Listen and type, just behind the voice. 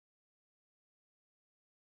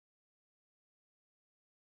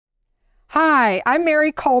Hi, I'm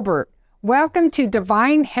Mary Colbert. Welcome to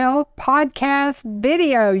Divine Health Podcast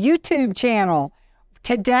Video YouTube channel.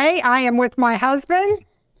 Today I am with my husband.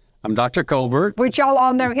 I'm Dr. Colbert. Which y'all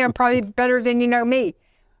all know him probably better than you know me.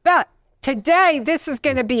 But today this is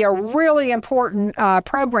going to be a really important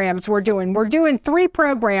programs we're doing. We're doing 3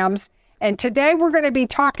 programs, and today we're going to be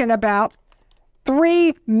talking about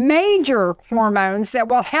 3 major hormones that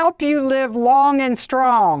will help you live long and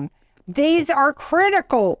strong. These are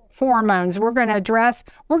critical hormones we're going to address.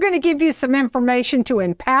 We're going to give you some information to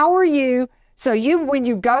empower you so when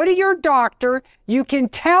you go to your doctor, you can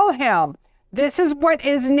tell him, this is what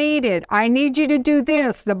is needed. I need you to do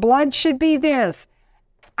this. The blood should be this.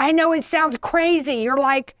 I know it sounds crazy. You're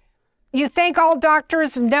like, you think all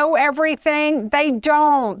doctors know everything? They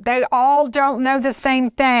don't. They all don't know the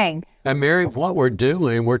same thing. And Mary, what we're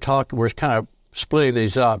doing, we're kind of splitting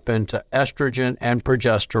these up into estrogen and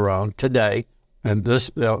progesterone today, and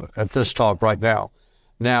at this talk right now.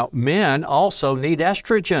 Now, men also need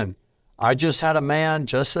estrogen. I just had a man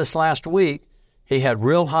just this last week. He had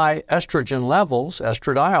real high estrogen levels,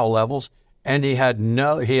 estradiol levels, and he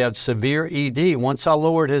had severe ED. Once I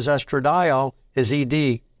lowered his estradiol, his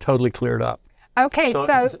ED totally cleared up. Okay, so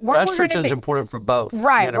estrogen is important for both.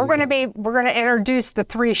 Right. We're going to introduce the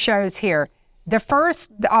 3 shows here. The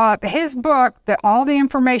first, his book, all the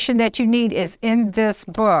information that you need is in this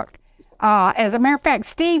book. As a matter of fact,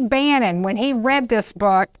 Steve Bannon, when he read this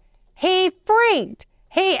book, he freaked.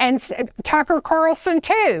 He and Tucker Carlson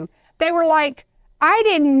too. They were like, I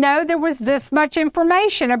didn't know there was this much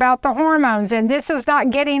information about the hormones, and this is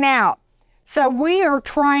not getting out. So we are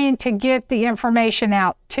trying to get the information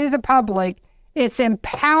out to the public. It's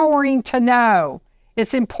empowering to know.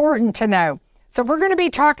 It's important to know. So we're going to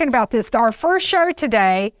be talking about this. Our first show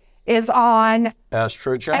today is on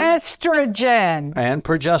estrogen and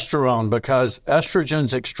progesterone, because estrogen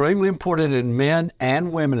is extremely important in men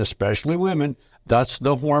and women, especially women. That's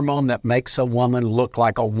the hormone that makes a woman look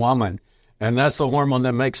like a woman. And that's the hormone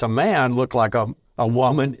that makes a man look like a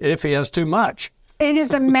woman if he has too much. It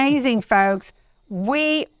is amazing, folks.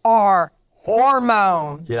 We are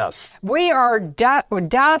hormones. Yes. We are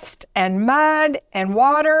dust and mud and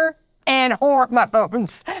water and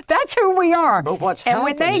hormones. That's who we are. But what's and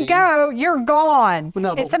happening, when they go, you're gone.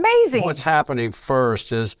 No, it's amazing. What's happening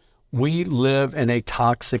first is we live in a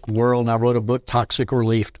toxic world. And I wrote a book, Toxic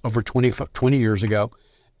Relief, over 20 years ago.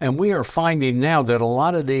 And we are finding now that a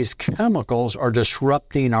lot of these chemicals are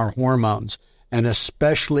disrupting our hormones, and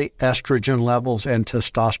especially estrogen levels and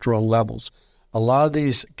testosterone levels. A lot of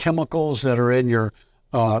these chemicals that are in your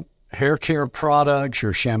hair care products,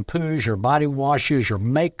 your shampoos, your body washes, your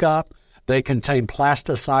makeup, they contain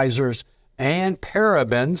plasticizers and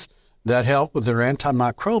parabens that help with their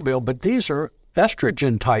antimicrobial, but these are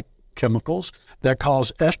estrogen-type chemicals that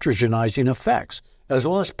cause estrogenizing effects, as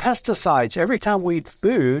well as pesticides. Every time we eat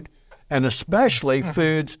food, and especially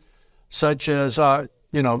foods such as,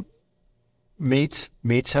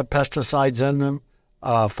 meats have pesticides in them.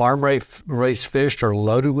 Farm-raised fish are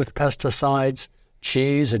loaded with pesticides.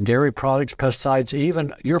 Cheese and dairy products, pesticides.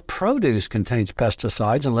 Even your produce contains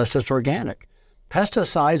pesticides unless it's organic.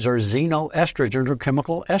 Pesticides are xenoestrogens, or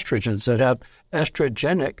chemical estrogens that have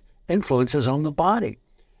estrogenic influences on the body.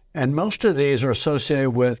 And most of these are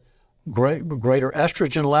associated with greater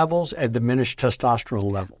estrogen levels and diminished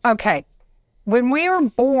testosterone levels. Okay. When we are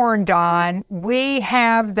born, Don, we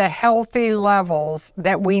have the healthy levels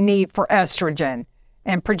that we need for estrogen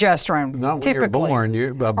and progesterone. Not when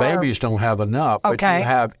you're born. Babies don't have enough, but you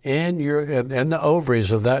have in the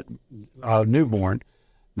ovaries of that newborn,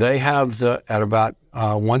 they have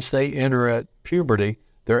once they enter at puberty,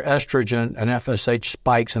 their estrogen and FSH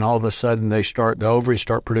spikes, and all of a sudden the ovaries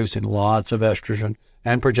start producing lots of estrogen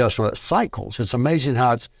and progesterone. It cycles. It's amazing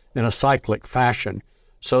how it's in a cyclic fashion.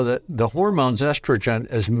 So that the hormones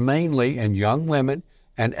estrogen is mainly in young women,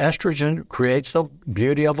 and estrogen creates the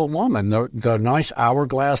beauty of a woman, the nice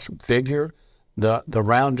hourglass figure, the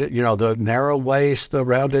rounded, the narrow waist, the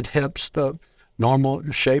rounded hips, the normal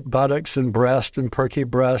shaped buttocks and breast and perky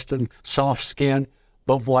breast and soft skin.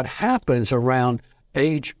 But what happens around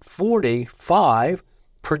age 45,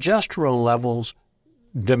 progesterone levels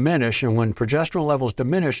diminish. And when progesterone levels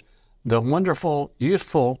diminish, the wonderful,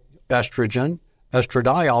 youthful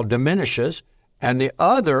estradiol diminishes, and the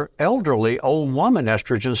other elderly old woman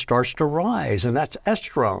estrogen starts to rise, and that's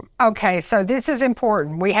estrone. Okay, so this is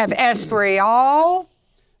important. We have estriol.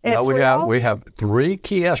 No, we have 3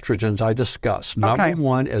 key estrogens I discussed. Number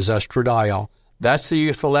 1 is estradiol. That's the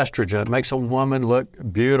youthful estrogen. It makes a woman look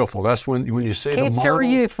beautiful. That's when you see the models. Keeps her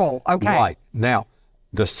youthful. Okay. Right. Now,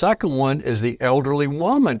 The second one is the elderly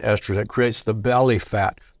woman estrogen that creates the belly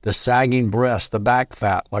fat, the sagging breast, the back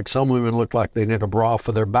fat. Like some women look like they need a bra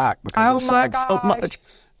for their back because it sags so much.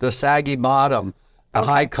 The saggy bottom, the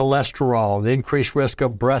high cholesterol, the increased risk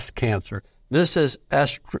of breast cancer. This is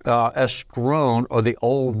estrone, or the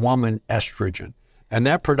old woman estrogen. And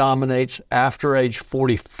that predominates after age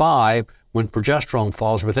 45 when progesterone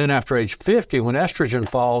falls. But then after age 50, when estrogen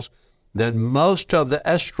falls, then most of the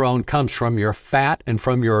estrone comes from your fat and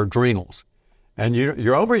from your adrenals. And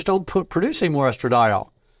your ovaries don't produce any more estradiol.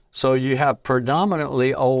 So you have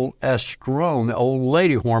predominantly old estrone, the old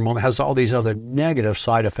lady hormone, has all these other negative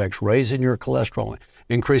side effects, raising your cholesterol,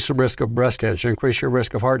 increase the risk of breast cancer, increase your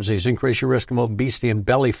risk of heart disease, increase your risk of obesity and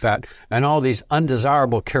belly fat, and all these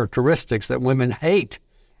undesirable characteristics that women hate.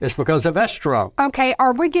 It's because of estrone. Okay,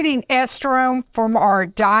 are we getting estrone from our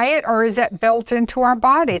diet, or is that built into our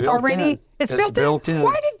body? It's already built in.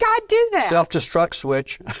 Why did God do that? Self-destruct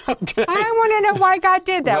switch. Okay. I want to know why God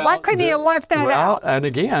did that. Why couldn't He have left that out? And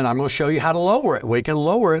again, I'm going to show you how to lower it. We can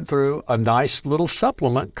lower it through a nice little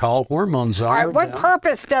supplement called Hormone. All right, what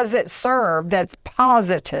purpose does it serve that's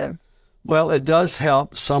positive? Well, it does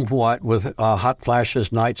help somewhat with hot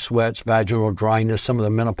flashes, night sweats, vaginal dryness, some of the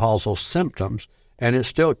menopausal symptoms. And it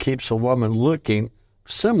still keeps a woman looking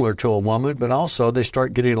similar to a woman, but also they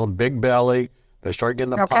start getting a big belly. They start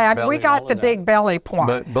getting the pop belly. Okay, we got the big belly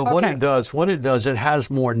point. But what it does, it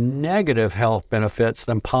has more negative health benefits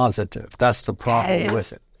than positive. That's the problem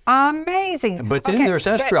with it. Amazing. But then there's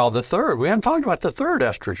estriol, the third. We haven't talked about the third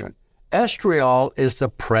estrogen. Estriol is the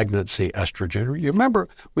pregnancy estrogen. You remember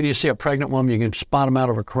when you see a pregnant woman, you can spot them out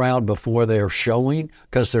of a crowd before they are showing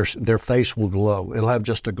because their face will glow. It'll have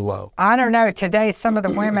just a glow. I don't know. Today, some of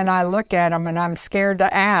the women, I look at them and I'm scared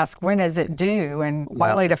to ask, when is it due? And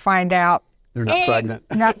only to find out they're not pregnant.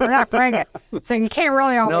 They're not pregnant. So you can't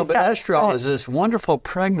really always No, but estriol is this wonderful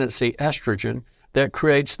pregnancy estrogen that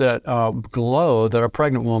creates that glow that a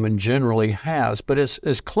pregnant woman generally has, but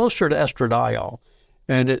it's closer to estradiol.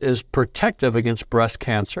 And it is protective against breast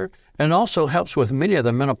cancer and also helps with many of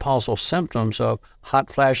the menopausal symptoms of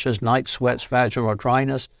hot flashes, night sweats, vaginal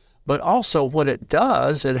dryness. But also what it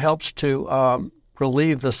does, it helps to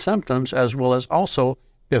relieve the symptoms, as well as also,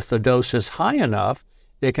 if the dose is high enough,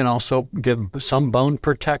 it can also give some bone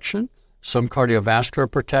protection, some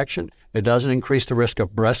cardiovascular protection. It doesn't increase the risk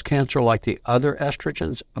of breast cancer like the other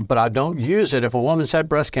estrogens, but I don't use it. If a woman's had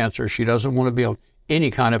breast cancer, she doesn't want to be on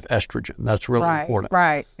any kind of estrogen. That's really important.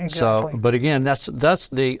 Right, exactly. So, but again, that's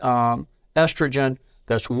the estrogen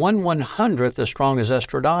that's 1/100th as strong as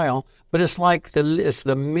estradiol, but it's like it's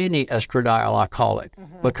the mini estradiol, I call it,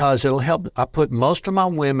 because it'll help. I put most of my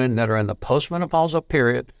women that are in the postmenopausal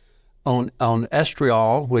period on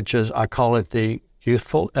estriol, which is, I call it the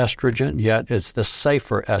youthful estrogen, yet it's the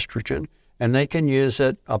safer estrogen, and they can use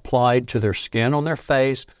it applied to their skin on their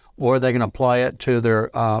face, or they can apply it to their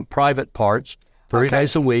private parts 3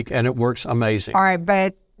 days a week, and it works amazing. All right,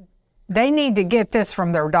 but they need to get this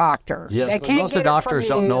from their doctor. Yes, but most of the doctors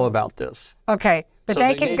don't know about this. Okay, but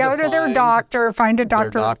they can go to their doctor, find a doctor.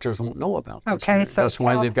 Their doctors won't know about this. Okay, so that's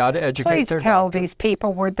why they've got to educate their doctor. Please tell these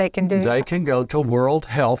people what they can do. They can go to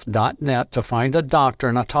worldhealth.net to find a doctor,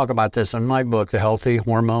 and I talk about this in my book, The Healthy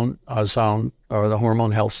Hormone Zone, or the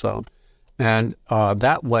Hormone Health Zone. And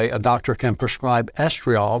that way, a doctor can prescribe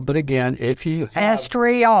estriol. But again, if you have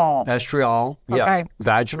estriol, yes,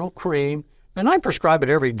 vaginal cream, and I prescribe it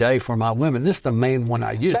every day for my women. This is the main one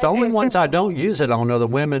I use. The only ones I don't use it on are the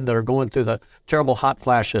women that are going through the terrible hot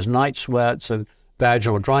flashes, night sweats, and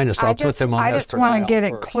vaginal dryness. I'll put them on estriol. I just want to get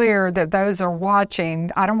it clear that those are watching.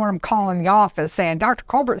 I don't want them calling the office saying, Dr.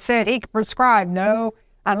 Colbert said he could prescribe. No.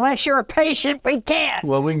 Unless you're a patient, we can't.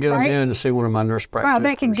 Well, we can get them in to see one of my nurse practitioners. Well,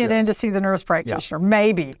 they can get in to see the nurse practitioner,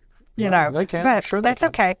 maybe. You know, they can. But sure, that's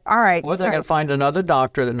okay. All right. Well, they got to find another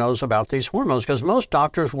doctor that knows about these hormones, because most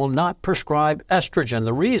doctors will not prescribe estrogen.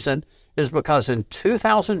 The reason is because in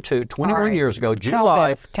 2002, 21 years ago,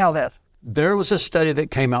 July, tell this. There was a study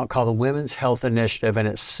that came out called the Women's Health Initiative, and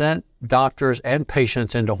it sent doctors and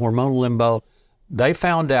patients into hormonal limbo. They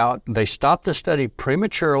found out, they stopped the study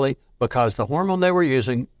prematurely because the hormone they were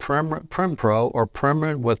using, Prempro or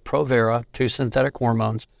Premarin with Provera, 2 synthetic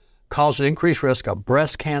hormones, caused an increased risk of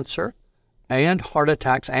breast cancer and heart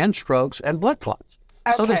attacks and strokes and blood clots.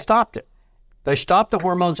 Okay. So they stopped it. They stopped the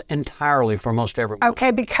hormones entirely for most everyone.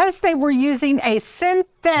 Okay, because they were using a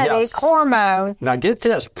synthetic hormone. Now get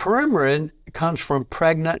this, Premarin comes from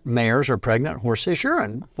pregnant mares or pregnant horses'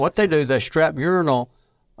 urine. What they do, they strap urinal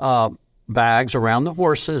bags around the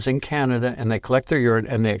horses in Canada, and they collect their urine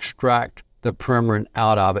and they extract the Premarin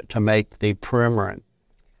out of it to make the Premarin.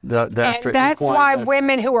 And that's why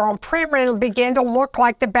women who are on Premarin begin to look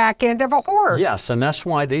like the back end of a horse. Yes, and that's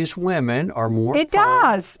why these women are more. It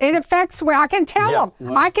does. It affects. I can tell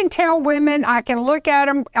them. I can tell women. I can look at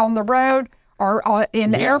them on the road or in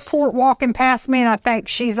the airport walking past me, and I think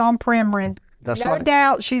she's on Premarin. That's no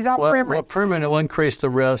doubt she's on Premarin. Well, Premarin will increase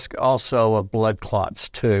the risk also of blood clots,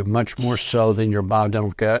 too, much more so than your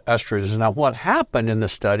bioidentical estrogens. Now, what happened in the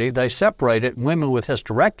study, they separated women with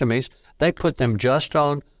hysterectomies. They put them just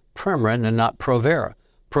on Premarin and not Provera.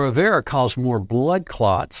 Provera caused more blood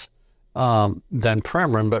clots than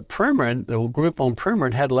Premarin, but Premarin, the group on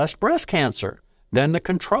Premarin, had less breast cancer than the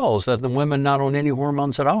controls, than the women not on any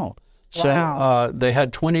hormones at all. Wow. So they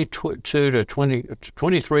had 23 to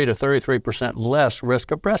 33% less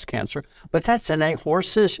risk of breast cancer, but that's in a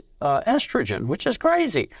horse's estrogen, which is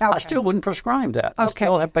crazy. Okay. I still wouldn't prescribe that. I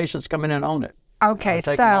still have patients coming in on it. Okay,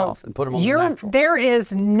 take them off and put them on the natural. There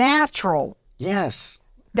is natural. Yes.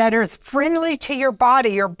 That is friendly to your body,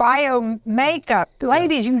 your bio makeup.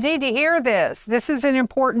 Ladies, you need to hear this. This is an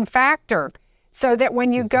important factor so that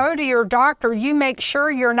when you go to your doctor, you make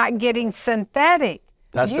sure you're not getting synthetic.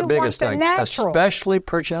 That's the biggest thing, especially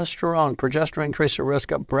progesterone. Progesterone increases the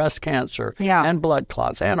risk of breast cancer and blood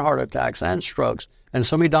clots and heart attacks and strokes. And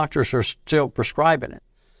so many doctors are still prescribing it.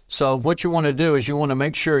 So what you want to do is you want to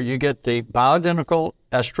make sure you get the bioidentical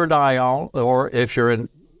estradiol, or if you're in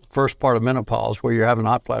first part of menopause where you're having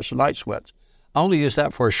hot flashes and night sweats, I only use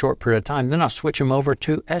that for a short period of time. Then I switch them over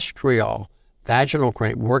to estriol. Vaginal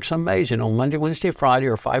cream works amazing on Monday, Wednesday, Friday,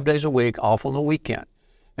 or 5 days a week, off on the weekend.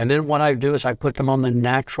 And then what I do is I put them on the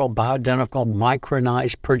natural bioidentical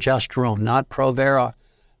micronized progesterone, not Provera.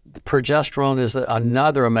 The progesterone is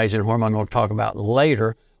another amazing hormone I'm going to talk about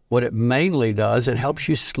later. What it mainly does, it helps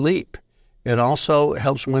you sleep. It also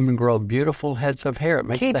helps women grow beautiful heads of hair. It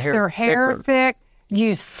makes the hair their hair thick.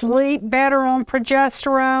 You sleep better on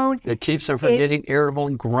progesterone. It keeps them from getting irritable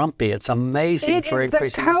and grumpy. It's amazing for increasing. It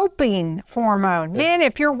is the coping hormone. Men,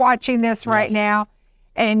 if you're watching this right now,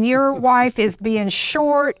 and your wife is being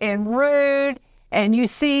short and rude, and you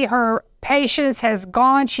see her patience has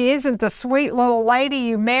gone, she isn't the sweet little lady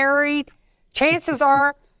you married, chances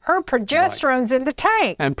are her progesterone's in the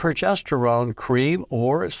tank. And progesterone cream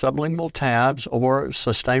or sublingual tabs or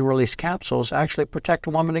sustained release capsules actually protect a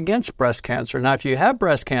woman against breast cancer. Now, if you have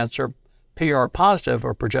breast cancer, PR positive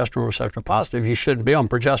or progesterone receptor positive, you shouldn't be on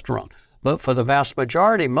progesterone. But for the vast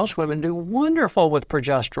majority, most women do wonderful with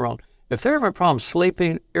progesterone. If they're having a problem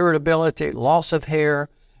sleeping, irritability, loss of hair,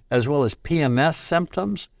 as well as PMS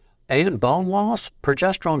symptoms and bone loss,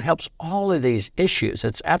 progesterone helps all of these issues.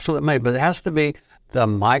 It's absolutely amazing, but it has to be the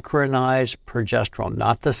micronized progesterone,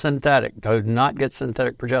 not the synthetic. Do not get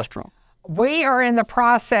synthetic progesterone. We are in the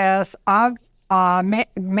process of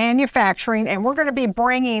manufacturing, and we're going to be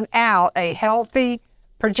bringing out a healthy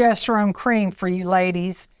progesterone cream for you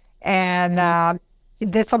ladies. And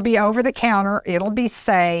this will be over the counter. It'll be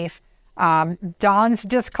safe. Don's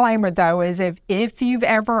disclaimer, though, is if you've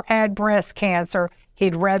ever had breast cancer,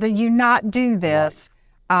 he'd rather you not do this.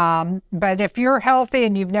 But if you're healthy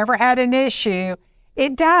and you've never had an issue,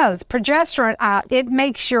 it does. Progesterone, it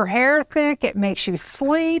makes your hair thick. It makes you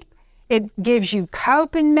sleep. It gives you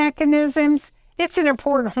coping mechanisms. It's an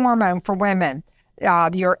important hormone for women.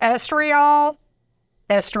 Your estradiol.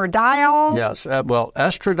 Yes. Well,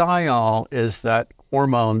 estradiol is that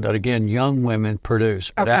hormone that, again, young women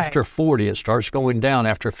produce. But after 40, it starts going down.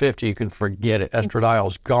 After 50, you can forget it.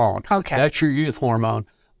 Estradiol's gone. Okay. That's your youth hormone.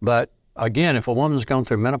 But, again, if a woman's going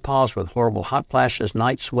through menopause with horrible hot flashes,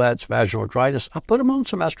 night sweats, vaginal dryness, I put them on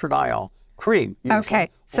some estradiol cream. Usually. Okay.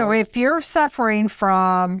 So if you're suffering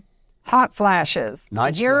from hot flashes,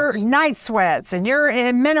 night sweats, and you're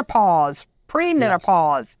in menopause,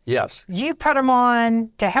 premenopause. Yes. You put them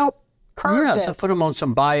on to help curb this. I put them on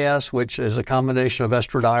some Bias, which is a combination of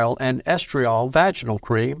estradiol and estriol vaginal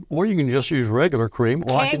cream, or you can just use regular cream.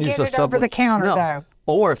 Or I can use a over the counter, though.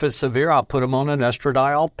 Or if it's severe, I'll put them on an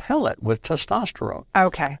estradiol pellet with testosterone.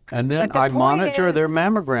 Okay. And then I monitor their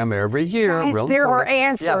mammogram every year. Guys, there are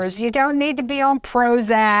answers. Yes. You don't need to be on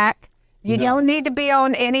Prozac. You don't need to be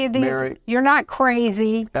on any of these. Mary, you're not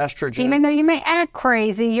crazy. Estrogen. Even though you may act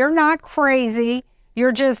crazy, you're not crazy.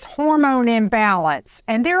 You're just hormone imbalance.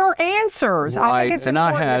 And there are answers. Right. I think it's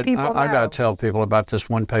important that people know. I got to tell people about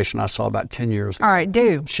this one patient I saw about 10 years ago. All right,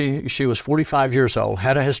 do. She was 45 years old,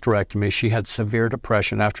 had a hysterectomy. She had severe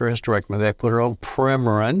depression after a hysterectomy. They put her on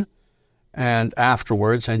Premarin and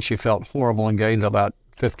afterwards, and she felt horrible and gained about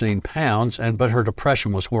 15 pounds, but her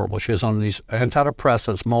depression was horrible. She was on these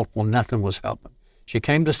antidepressants, multiple, nothing was helping. She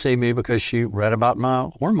came to see me because she read about my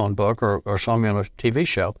hormone book or saw me on a TV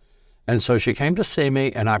show. And so she came to see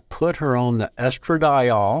me, and I put her on the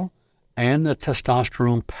estradiol and the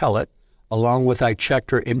testosterone pellet, along with I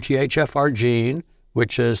checked her MTHFR gene,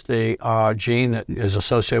 which is the gene that is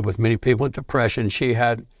associated with many people with depression. She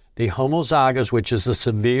had the homozygous, which is a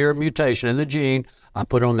severe mutation in the gene. I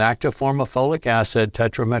put on the active form of folic acid,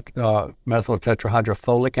 methyl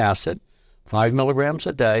tetrahydrofolic acid, 5 milligrams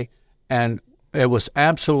a day, and it was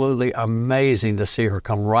absolutely amazing to see her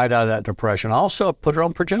come right out of that depression. I also put her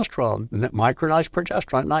on progesterone, micronized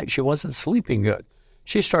progesterone at night. She wasn't sleeping good.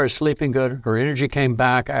 She started sleeping good. Her energy came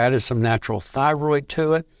back. I added some natural thyroid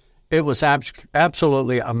to it. It was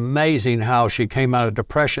absolutely amazing how she came out of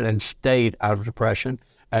depression and stayed out of depression.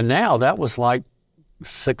 And now that was like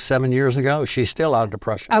 6-7 years ago. She's still out of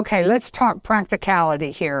depression. Okay, let's talk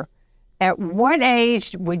practicality here. At what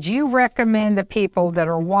age would you recommend the people that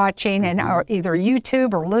are watching and are either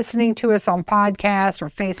YouTube or listening to us on podcast or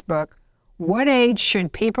Facebook, what age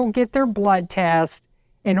should people get their blood test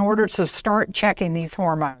in order to start checking these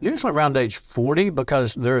hormones? Usually around age 40,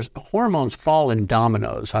 because there's hormones fall in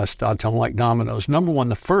dominoes. I tell them like dominoes. Number one,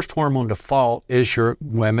 the first hormone to fall is your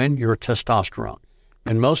testosterone.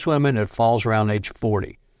 In most women, it falls around age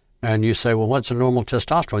 40. And you say, well, what's a normal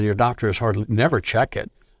testosterone? Your doctor has hardly never check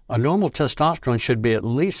it. A normal testosterone should be at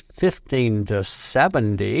least 15 to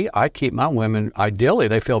 70. I keep my women, ideally,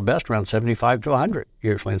 they feel best around 75 to 100,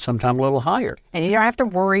 usually, and sometimes a little higher. And you don't have to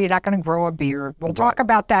worry, you're not going to grow a beard. We'll talk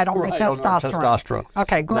about that on the testosterone.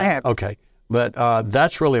 Okay, go ahead. Okay, but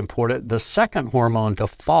that's really important. The second hormone to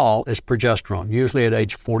fall is progesterone, usually at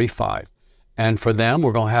age 45. And for them,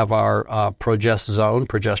 we're going to have our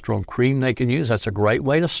progesterone cream they can use. That's a great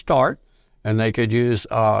way to start. And they could use,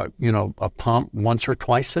 a pump once or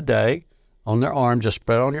twice a day on their arm. Just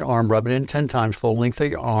spread it on your arm, rub it in 10 times, full length of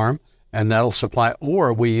your arm, and that'll supply.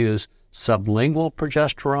 Or we use sublingual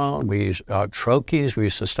progesterone. We use troches. We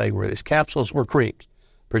use sustained-release capsules or creams.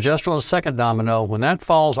 Progesterone is the second domino. When that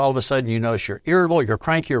falls, all of a sudden you notice you're irritable, you're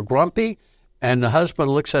cranky, you're grumpy, and the husband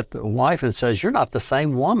looks at the wife and says, you're not the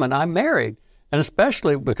same woman I married. And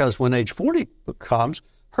especially because when age 40 comes,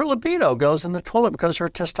 her libido goes in the toilet because her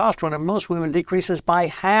testosterone in most women decreases by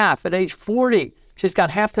half at age 40. She's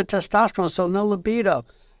got half the testosterone, so no libido.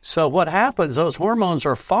 So what happens, those hormones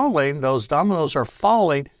are falling, those dominoes are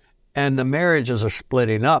falling, and the marriages are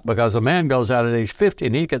splitting up because a man goes out at age 50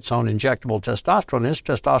 and he gets on injectable testosterone. His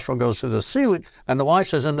testosterone goes through the ceiling, and the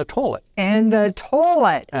wife is in the toilet. In the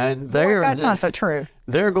toilet. And that's not the truth.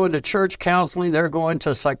 They're going to church counseling. They're going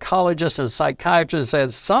to psychologists and psychiatrists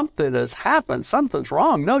and something has happened. Something's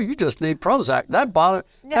wrong. No, you just need Prozac.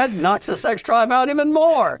 That knocks the sex drive out even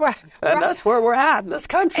more. That's where we're at in this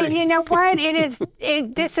country. And you know what?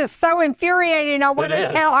 This is so infuriating. I want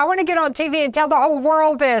to get on TV and tell the whole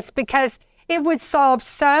world this because it would solve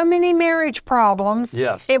so many marriage problems.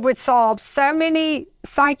 Yes. It would solve so many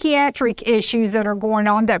psychiatric issues that are going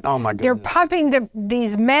on. Oh, my goodness. They're pumping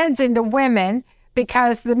these meds into women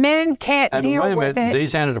because the men can't deal with it.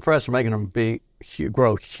 These antidepressants are making them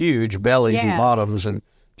grow huge bellies and bottoms and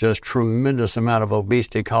just tremendous amount of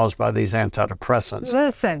obesity caused by these antidepressants.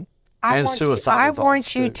 Listen, I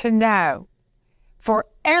want you to know, for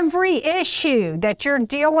every issue that you're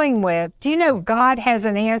dealing with, do you know God has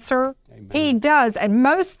an answer? Amen. He does. And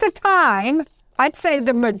most of the time, I'd say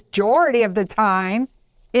the majority of the time,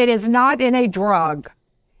 it is not in a drug.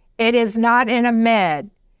 It is not in a med.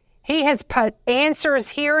 He has put answers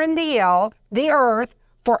here in the earth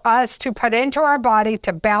for us to put into our body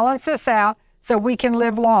to balance us out so we can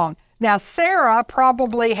live long. Now, Sarah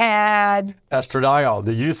probably had estradiol,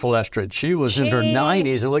 the youthful estrogen. She was in her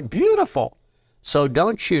 90s and looked beautiful. So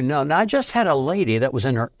don't you know? Now, I just had a lady that was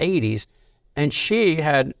in her 80s, and she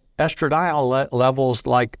had estradiol levels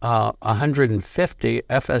like 150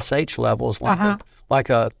 FSH levels, like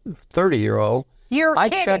a 30-year-old. I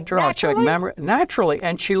checked her. I checked memory naturally,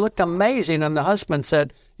 and she looked amazing. And the husband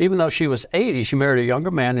said, even though she was 80, she married a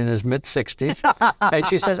younger man in his mid-60s. And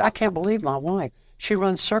she says, I can't believe my wife. She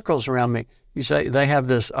runs circles around me. You say they have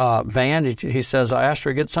this van. He says, I asked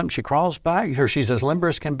her to get something. She crawls back. She's as limber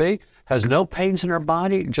as can be, has no pains in her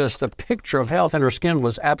body, just a picture of health, and her skin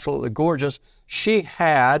was absolutely gorgeous. She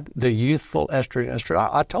had the youthful estrogen.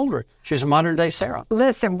 I told her she's a modern-day Sarah.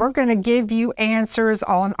 Listen, we're going to give you answers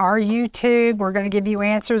on our YouTube. We're going to give you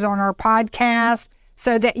answers on our podcast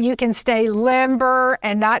so that you can stay limber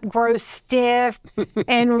and not grow stiff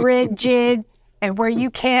and rigid. And where you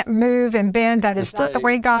can't move and bend, that is not the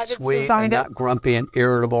way God has designed it. Not grumpy and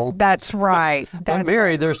irritable. That's right. But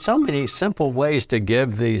Mary, there's so many simple ways to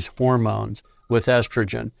give these hormones with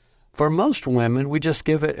estrogen. For most women, we just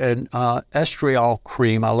give it an estriol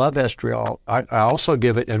cream. I love estriol. I also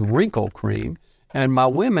give it in wrinkle cream. And my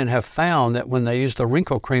women have found that when they use the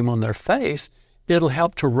wrinkle cream on their face, it'll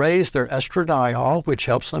help to raise their estradiol, which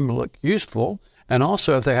helps them look youthful. And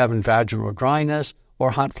also if they're having vaginal dryness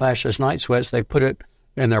or hot flashes, night sweats, they put it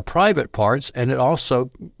in their private parts, and it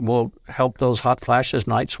also will help those hot flashes,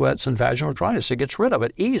 night sweats, and vaginal dryness. It gets rid of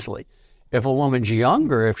it easily. If a woman's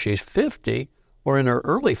younger, if she's 50 or in her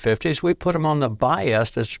early 50s, we put them on the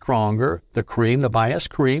Biest that's stronger, the cream, the Biest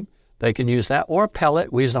cream. They can use that, or a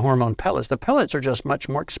pellet. We use the hormone pellets. The pellets are just much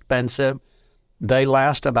more expensive. They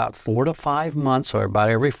last about 4 to 5 months, or about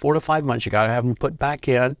every 4 to 5 months, you got to have them put back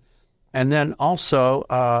in. And then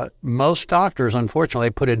also, most doctors, unfortunately,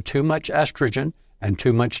 put in too much estrogen and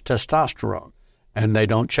too much testosterone, and they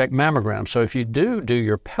don't check mammograms. So if you do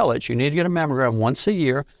your pellets, you need to get a mammogram once a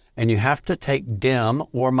year, and you have to take DIM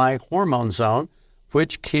or my hormone zone,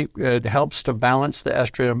 which helps to balance the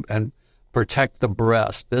estrogen and protect the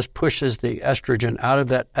breast. This pushes the estrogen out of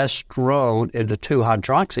that estrone into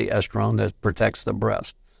 2-hydroxyestrone that protects the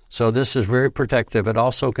breast. So this is very protective. It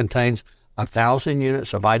also contains 1,000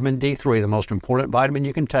 units of vitamin D3, the most important vitamin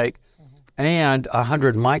you can take, and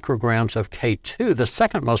 100 micrograms of K2, the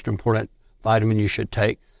second most important vitamin you should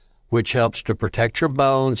take, which helps to protect your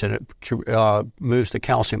bones, and it moves the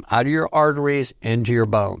calcium out of your arteries into your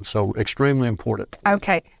bones. So extremely important.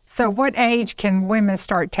 Okay. So what age can women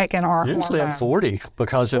start taking our Usually hormone? at 40,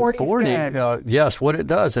 because at 40, yes, what it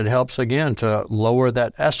does, it helps, again, to lower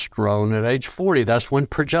that estrone. At age 40, that's when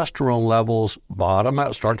progesterone levels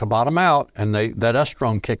start to bottom out, and that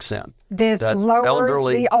estrone kicks in. This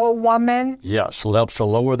lowers the old woman? Yes, it helps to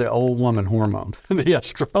lower the old woman hormone, the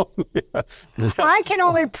estrone. I can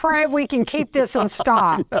only pray we can keep this in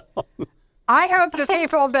stock. I hope the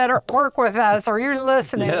people that work with us, or you're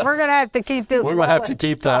listening, yes. We're going to have to keep this. We're going to have to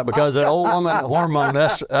keep that, because that old woman hormone,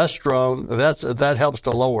 estrone, that helps to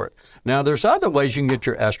lower it. Now, there's other ways you can get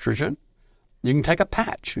your estrogen. You can take a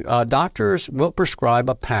patch. Doctors will prescribe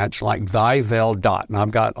a patch like Vivel Dot. And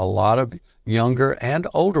I've got a lot of younger and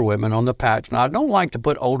older women on the patch. Now, I don't like to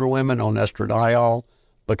put older women on estradiol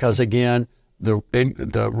because, again, the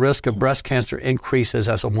risk of breast cancer increases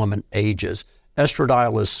as a woman ages.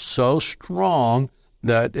 Estradiol is so strong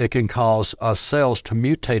that it can cause cells to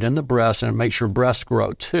mutate in the breast, and it makes your breasts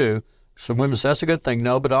grow too. So women say that's a good thing.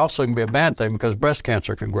 No, but also can be a bad thing because breast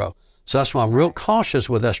cancer can grow. So that's why I'm real cautious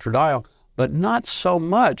with estradiol, but not so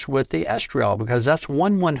much with the estriol, because that's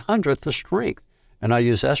 1/100th the strength. And I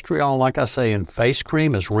use estriol, like I say, in face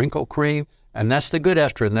cream as wrinkle cream, and that's the good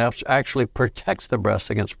estrogen. That actually protects the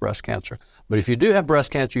breast against breast cancer. But if you do have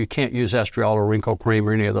breast cancer, you can't use estriol or wrinkle cream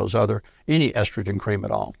or any estrogen cream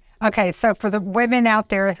at all. Okay, so for the women out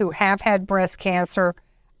there who have had breast cancer,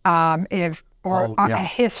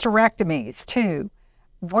 hysterectomies too,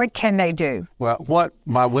 what can they do? Well, what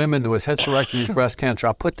my women with hysterectomies, breast cancer,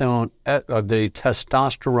 I put them on the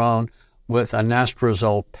testosterone with a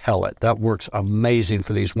anastrozole pellet. That works amazing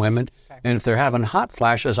for these women. Okay. And if they're having hot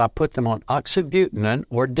flashes, I put them on oxybutynin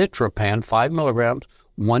or ditropan, 5 milligrams,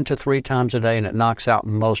 1 to 3 times a day, and it knocks out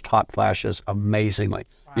most hot flashes amazingly.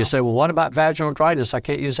 Wow. You say, well, what about vaginal dryness? I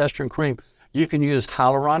can't use estrogen cream. You can use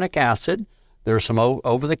hyaluronic acid. There are some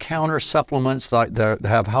over-the-counter supplements that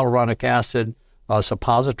have hyaluronic acid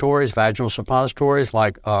suppositories, vaginal suppositories,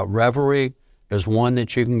 like Reverie is one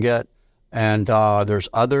that you can get. And there's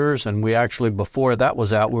others, and we actually, before that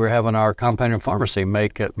was out, we were having our compounding pharmacy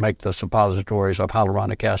make the suppositories of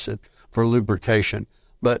hyaluronic acid for lubrication.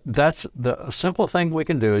 But that's the simple thing we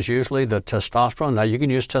can do is usually the testosterone. Now, you can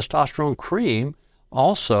use testosterone cream.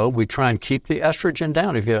 Also, we try and keep the estrogen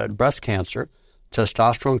down. If you have breast cancer,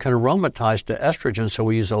 testosterone can aromatize to estrogen, so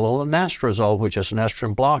we use a little anastrozole, which is an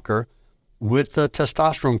estrogen blocker, with the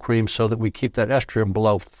testosterone cream so that we keep that estrogen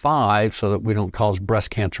below 5 so that we don't cause breast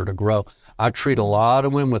cancer to grow. I treat a lot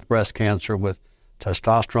of women with breast cancer with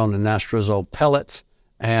testosterone and anastrozole pellets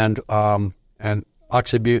and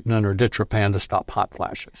oxybutynin or ditropan to stop hot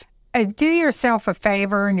flashes. Do yourself a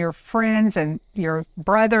favor, and your friends and your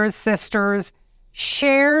brothers, sisters,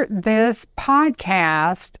 share this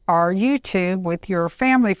podcast or YouTube with your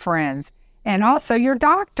family friends and also your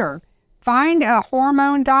doctor. Find a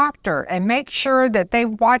hormone doctor and make sure that they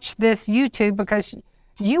watch this YouTube, because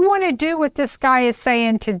you want to do what this guy is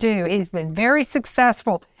saying to do. He's been very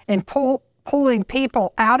successful in pulling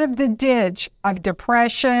people out of the ditch of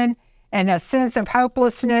depression and a sense of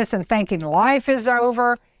hopelessness and thinking life is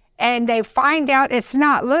over. And they find out it's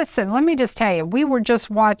not. Listen, let me just tell you, we were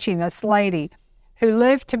just watching this lady who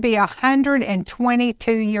lived to be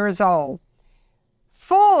 122 years old.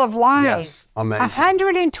 Full of life. Yes, amazing.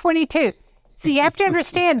 122. So you have to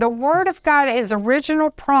understand, the Word of God, his original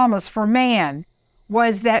promise for man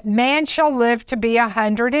was that man shall live to be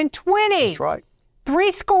 120. That's right.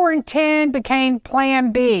 70 became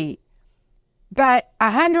Plan B. But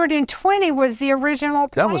 120 was the original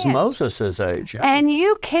plan. That was Moses' age. Yeah. And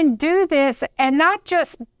you can do this and not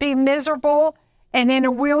just be miserable and in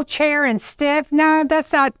a wheelchair and stiff. No,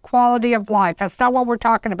 that's not quality of life. That's not what we're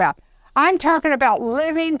talking about. I'm talking about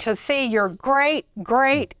living to see your great,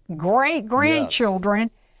 great, great grandchildren,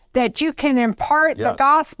 that you can impart the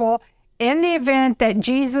gospel in the event that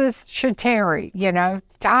Jesus should tarry. You know,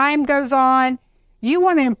 time goes on. You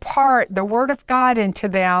want to impart the word of God into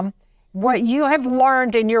them, what you have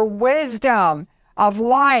learned in your wisdom of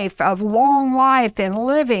life, of long life and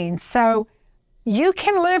living, so you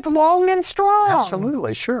can live long and strong.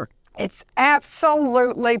 Absolutely, sure. It's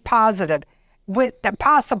absolutely possible.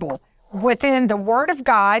 Within the Word of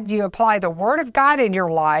God, you apply the Word of God in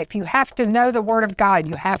your life. You have to know the Word of God.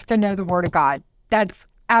 You have to know the Word of God. That's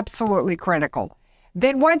absolutely critical.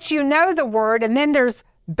 Then once you know the Word, and then there's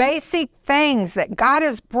basic things that God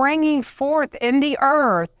is bringing forth in the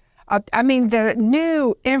earth. The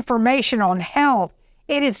new information on health,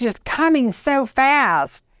 it is just coming so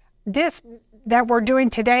fast. This that we're doing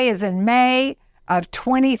today is in May of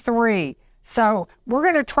 23. So we're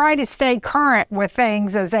going to try to stay current with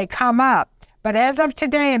things as they come up. But as of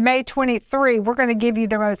today in May 23, we're going to give you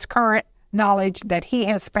the most current knowledge that he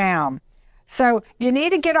has found. So you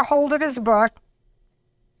need to get a hold of his book,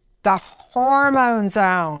 The Hormone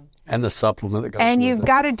Zone. And the supplement that goes with it. And you've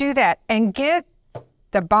got to do that. And get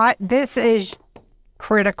this is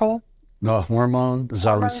critical. The Hormone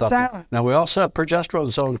Zone supplement. Now, we also have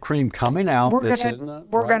Progesterone Zone cream coming out. We're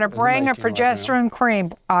going to bring a progesterone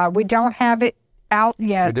cream. We don't have it out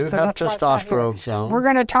yet. We do have Testosterone Zone. We're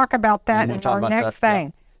going to talk about that in our next thing.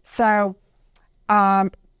 Yeah. So,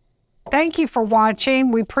 thank you for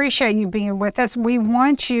watching. We appreciate you being with us. We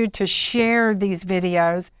want you to share these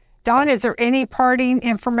videos. Don, is there any parting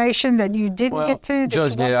information that you didn't get to?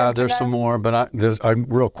 There's some more, but I'm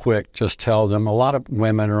real quick. Just tell them a lot of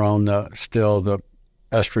women are on the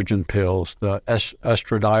estrogen pills, the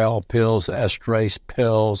estradiol pills, the estrase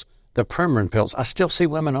pills, the Premarin pills. I still see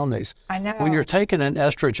women on these. I know. When you're taking an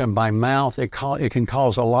estrogen by mouth, it can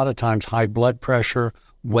cause a lot of times high blood pressure,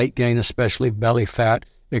 weight gain, especially belly fat.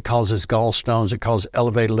 It causes gallstones. It causes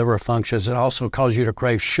elevated liver functions. It also causes you to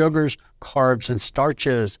crave sugars, carbs, and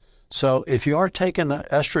starches. So if you are taking the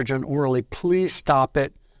estrogen orally, please stop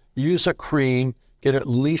it. Use a cream. Get at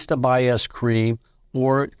least a Bias cream,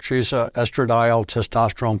 or choose a estradiol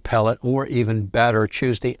testosterone pellet, or even better,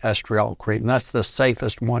 choose the estriol cream. That's the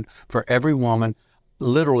safest one for every woman.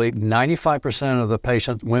 Literally 95% of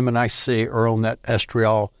the women I see are on that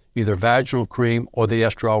estriol, either vaginal cream or the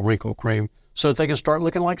estriol wrinkle cream, so that they can start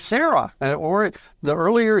looking like Sarah. Or the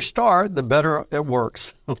earlier you start, the better it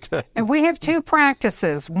works. Okay. And we have two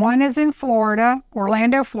practices. One is in Florida,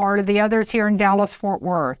 Orlando, Florida. The other is here in Dallas, Fort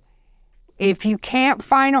Worth. If you can't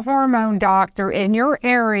find a hormone doctor in your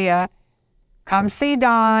area, come see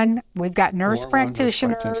Don. We've got nurse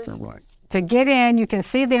practitioners to get in. You can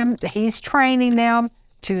see them. He's training them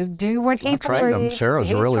to do what he believes. Trained them.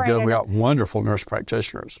 Sarah's really good. We got wonderful nurse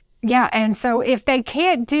practitioners. Yeah, and so if they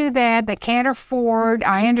can't do that, they can't afford,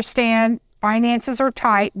 I understand finances are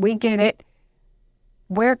tight, we get it.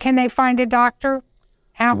 Where can they find a doctor?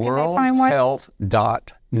 How can they find one?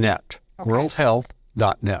 Worldhealth.net. Okay.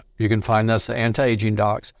 Worldhealth.net. You can find that's the anti-aging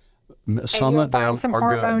docs. Some of them are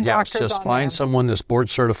good. Yes, just find someone that's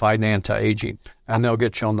board certified in anti-aging, and they'll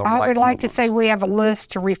get you on the right. I would like to say we have a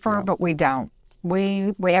list to refer, but we don't.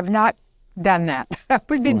 We have not done that.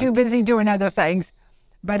 We've been too busy doing other things.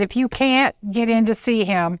 But if you can't get in to see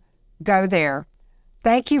him, go there.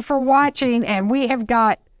 Thank you for watching, and we have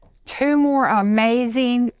got 2 more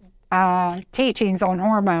amazing teachings on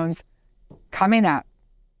hormones coming up.